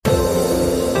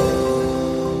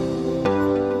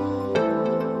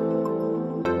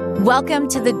Welcome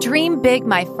to the Dream Big,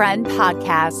 My Friend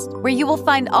podcast, where you will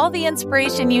find all the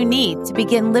inspiration you need to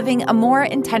begin living a more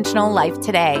intentional life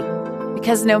today.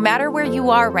 Because no matter where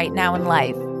you are right now in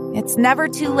life, it's never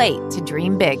too late to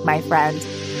dream big, my friend.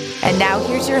 And now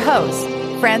here's your host,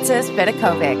 Frances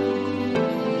Vidakovic.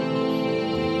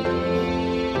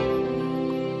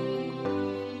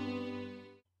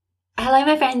 Hello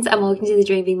my friends and welcome to the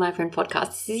Dream Big My Friend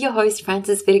podcast. This is your host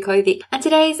Frances Vidakovic and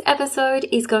today's episode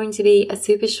is going to be a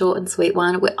super short and sweet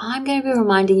one where I'm going to be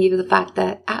reminding you of the fact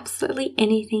that absolutely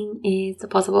anything is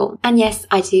possible. And yes,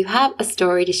 I do have a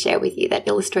story to share with you that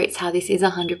illustrates how this is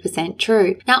 100%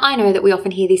 true. Now I know that we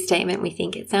often hear this statement and we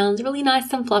think it sounds really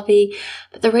nice and fluffy,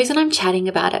 but the reason I'm chatting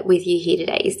about it with you here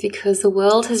today is because the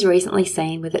world has recently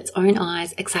seen with its own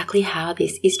eyes exactly how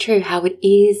this is true, how it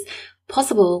is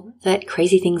possible that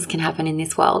crazy things can happen in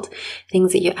this world,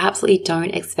 things that you absolutely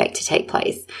don't expect to take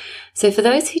place. So for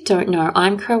those who don't know,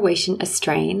 I'm Croatian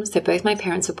Australian. So both my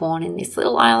parents were born in this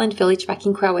little island village back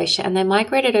in Croatia and they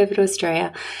migrated over to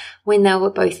Australia when they were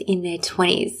both in their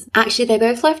 20s. Actually, they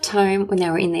both left home when they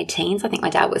were in their teens. I think my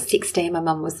dad was 16, my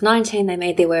mum was 19. They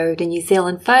made their way over to New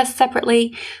Zealand first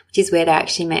separately, which is where they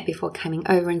actually met before coming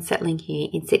over and settling here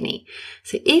in Sydney.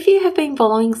 So if you have been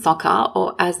following soccer,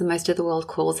 or as the most of the world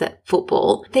calls it,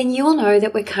 football, then you will know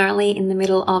that we're currently in the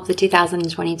middle of the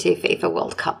 2022 FIFA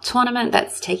World Cup tournament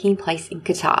that's taking place in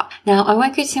Qatar. Now, I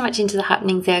won't go too much into the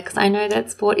happenings there because I know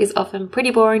that sport is often pretty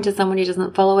boring to someone who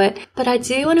doesn't follow it, but I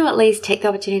do want to at least take the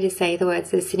opportunity to say the words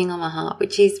that are sitting on my heart,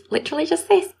 which is literally just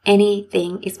this: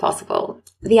 anything is possible.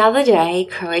 The other day,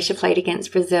 Croatia played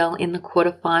against Brazil in the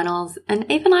quarterfinals, and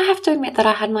even I have to admit that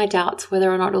I had my doubts whether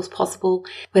or not it was possible,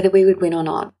 whether we would win or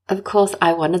not. Of course,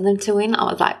 I wanted them to win.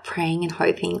 I was like praying and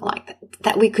hoping like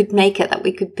that we could make it, that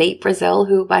we could beat Brazil,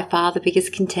 who were by far the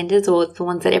biggest contenders or the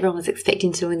ones that everyone was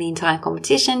expecting to win the entire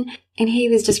competition. And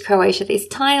here was just Croatia, this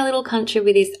tiny little country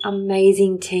with this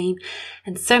amazing team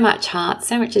and so much heart,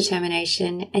 so much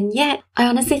determination. And yet, I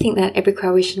honestly think that every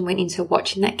Croatian went into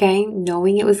watching that game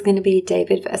knowing it was going to be a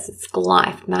David versus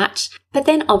Goliath match. But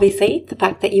then obviously, the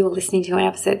fact that you were listening to an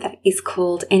episode that is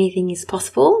called Anything is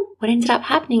Possible, what ended up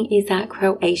happening is that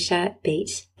Croatia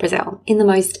beat Brazil in the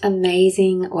most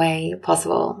amazing way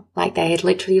possible. Like they had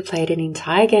literally played an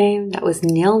entire game that was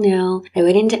 0-0. They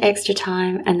went into extra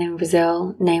time and then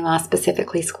Brazil, Neymar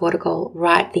specifically, scored a goal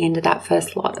right at the end of that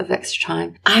first lot of extra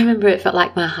time. I remember it felt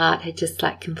like my heart had just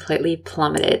like completely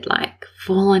plummeted, like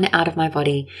fallen out of my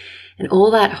body. And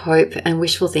all that hope and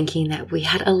wishful thinking that we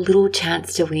had a little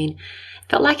chance to win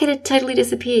felt like it had totally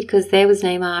disappeared because there was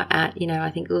Neymar at, I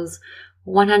think it was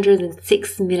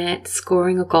 106 minutes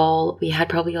scoring a goal. We had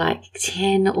probably like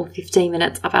 10 or 15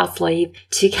 minutes up our sleeve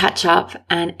to catch up,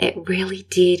 and it really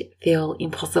did feel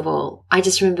impossible. I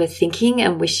just remember thinking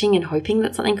and wishing and hoping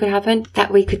that something could happen,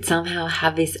 that we could somehow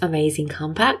have this amazing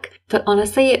comeback. But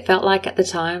honestly, it felt like at the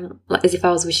time, like as if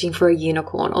I was wishing for a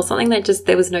unicorn or something that just,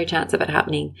 there was no chance of it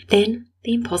happening. Then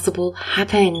the impossible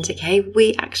happened,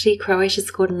 okay? Croatia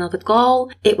scored another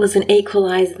goal. It was an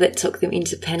equalizer that took them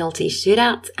into penalty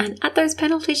shootouts. And at those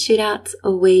penalty shootouts,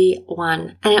 we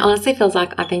won. And it honestly feels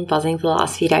like I've been buzzing for the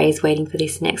last few days waiting for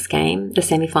this next game, the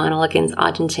semi-final against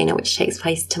Argentina, which takes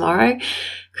place tomorrow.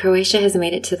 Croatia has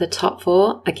made it to the top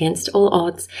 4 against all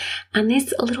odds, and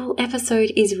this little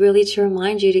episode is really to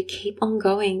remind you to keep on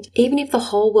going. Even if the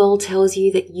whole world tells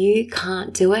you that you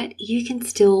can't do it, you can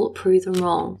still prove them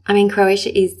wrong. I mean,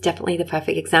 Croatia is definitely the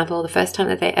perfect example. The first time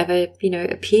that they ever,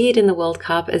 appeared in the World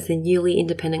Cup as a newly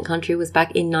independent country was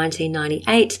back in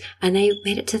 1998, and they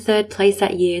made it to 3rd place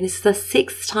that year. And this is the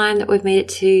 6th time that we've made it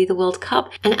to the World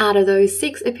Cup, and out of those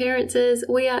 6 appearances,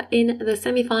 we are in the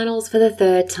semi-finals for the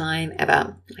 3rd time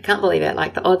ever. I can't believe it.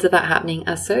 Like, the odds of that happening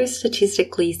are so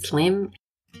statistically slim.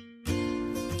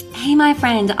 Hey, my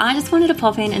friend, I just wanted to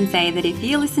pop in and say that if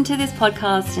you listen to this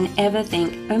podcast and ever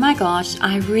think, oh my gosh,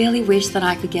 I really wish that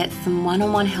I could get some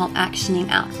one-on-one help actioning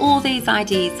out all these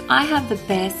ideas, I have the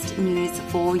best news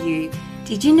for you.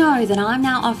 Did you know that I'm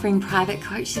now offering private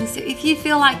coaching? So if you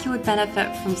feel like you would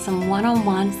benefit from some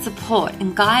one-on-one support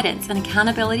and guidance and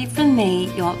accountability from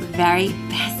me, your very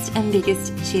best and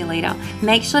biggest cheerleader,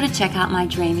 make sure to check out my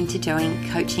Dreaming to Doing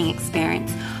coaching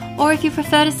experience. Or if you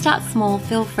prefer to start small,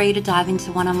 feel free to dive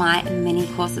into one of my mini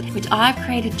courses, which I've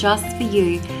created just for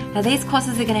you. Now, these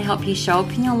courses are going to help you show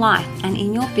up in your life and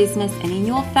in your business and in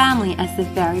your family as the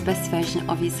very best version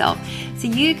of yourself. So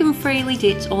you can freely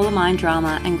ditch all the mind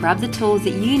drama and grab the tools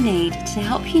that you need to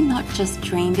help you not just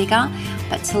dream bigger,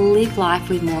 but to live life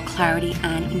with more clarity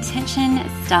and intention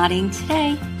starting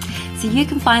today. So you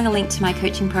can find the link to my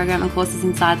coaching program and courses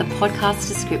inside the podcast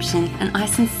description, and I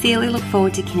sincerely look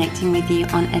forward to connecting with you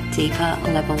on a deeper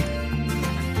level.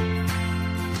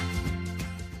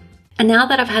 And now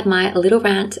that I've had my little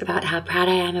rant about how proud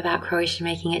I am about Croatia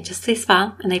making it just this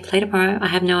far, and they play tomorrow, I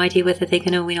have no idea whether they're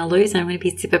going to win or lose, and I'm going to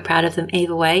be super proud of them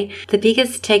either way. The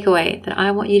biggest takeaway that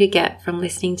I want you to get from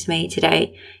listening to me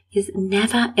today is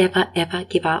never, ever, ever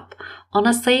give up.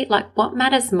 Honestly, what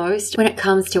matters most when it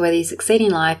comes to whether you succeed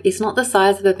in life is not the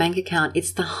size of a bank account.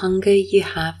 It's the hunger you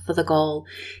have for the goal.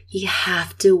 You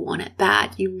have to want it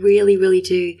bad. You really, really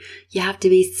do. You have to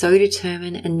be so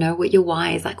determined and know what your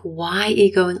why is. Why are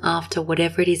you going after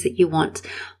whatever it is that you want?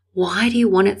 Why do you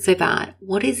want it so bad?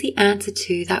 What is the answer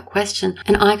to that question?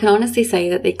 And I can honestly say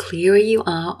that the clearer you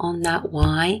are on that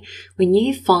why, when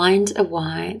you find a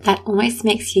why that almost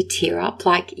makes you tear up,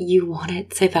 like you want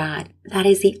it so bad, that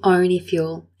is the only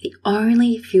fuel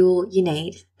you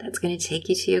need that's going to take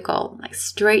you to your goal,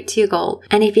 straight to your goal.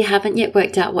 And if you haven't yet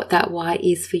worked out what that why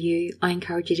is for you, I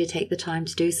encourage you to take the time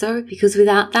to do so, because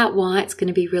without that why, it's going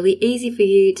to be really easy for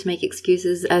you to make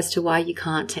excuses as to why you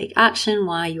can't take action,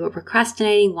 why you are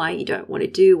procrastinating, why you don't want to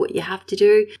do what you have to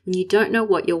do. When you don't know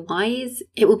what your why is,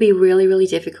 it will be really, really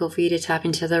difficult for you to tap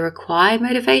into the required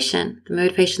motivation, the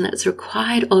motivation that's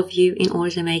required of you in order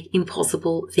to make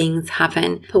impossible things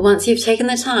happen. But once you've taken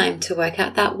the time to work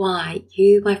out that why,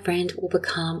 you, my friend, will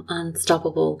become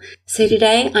unstoppable. So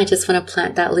today, I just want to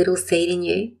plant that little seed in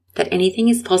you that anything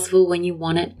is possible when you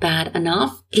want it bad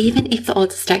enough, even if the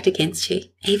odds are stacked against you,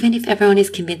 even if everyone is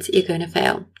convinced that you're going to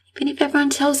fail. Even if everyone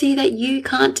tells you that you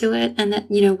can't do it and that,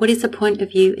 what is the point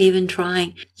of you even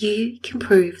trying? You can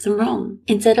prove them wrong.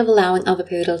 Instead of allowing other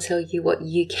people to tell you what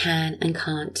you can and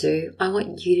can't do, I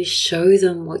want you to show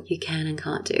them what you can and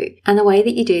can't do. And the way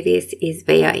that you do this is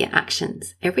via your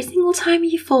actions. Every single time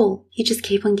you fall, you just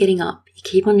keep on getting up. You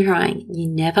keep on trying. You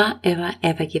never, ever,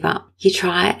 ever give up. You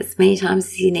try as many times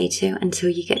as you need to until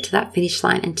you get to that finish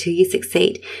line, until you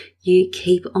succeed. You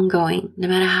keep on going, no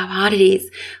matter how hard it is.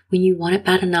 When you want it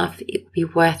bad enough, it will be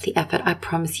worth the effort. I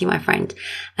promise you, my friend.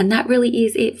 And that really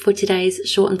is it for today's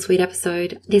short and sweet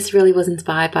episode. This really was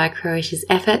inspired by Croatia's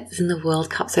efforts in the World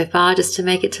Cup so far, just to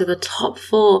make it to the top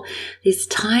 4. This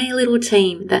tiny little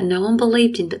team that no one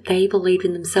believed in, but they believed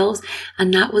in themselves.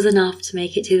 And that was enough to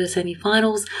make it to the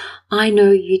semi-finals. I know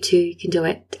you too can do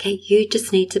it. Okay, you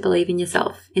just need to believe in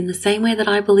yourself. In the same way that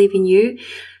I believe in you,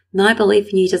 my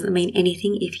belief in you doesn't mean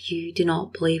anything if you do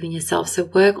not believe in yourself. So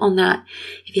work on that.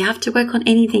 If you have to work on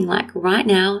anything, right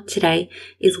now, today,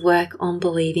 is work on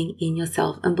believing in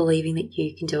yourself and believing that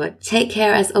you can do it. Take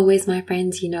care as always, my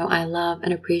friends. I love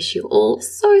and appreciate you all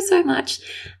so, so much.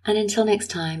 And until next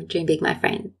time, dream big, my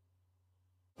friend.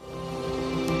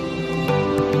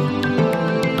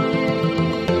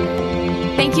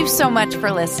 Thank you so much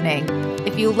for listening.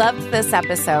 If you loved this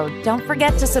episode, don't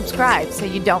forget to subscribe so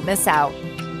you don't miss out.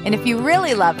 And if you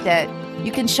really loved it,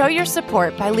 you can show your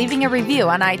support by leaving a review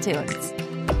on iTunes.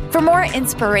 For more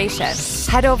inspiration,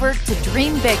 head over to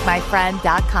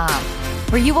dreambigmyfriend.com,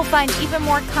 where you will find even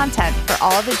more content for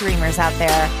all the dreamers out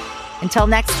there. Until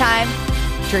next time,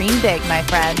 dream big, my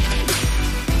friend.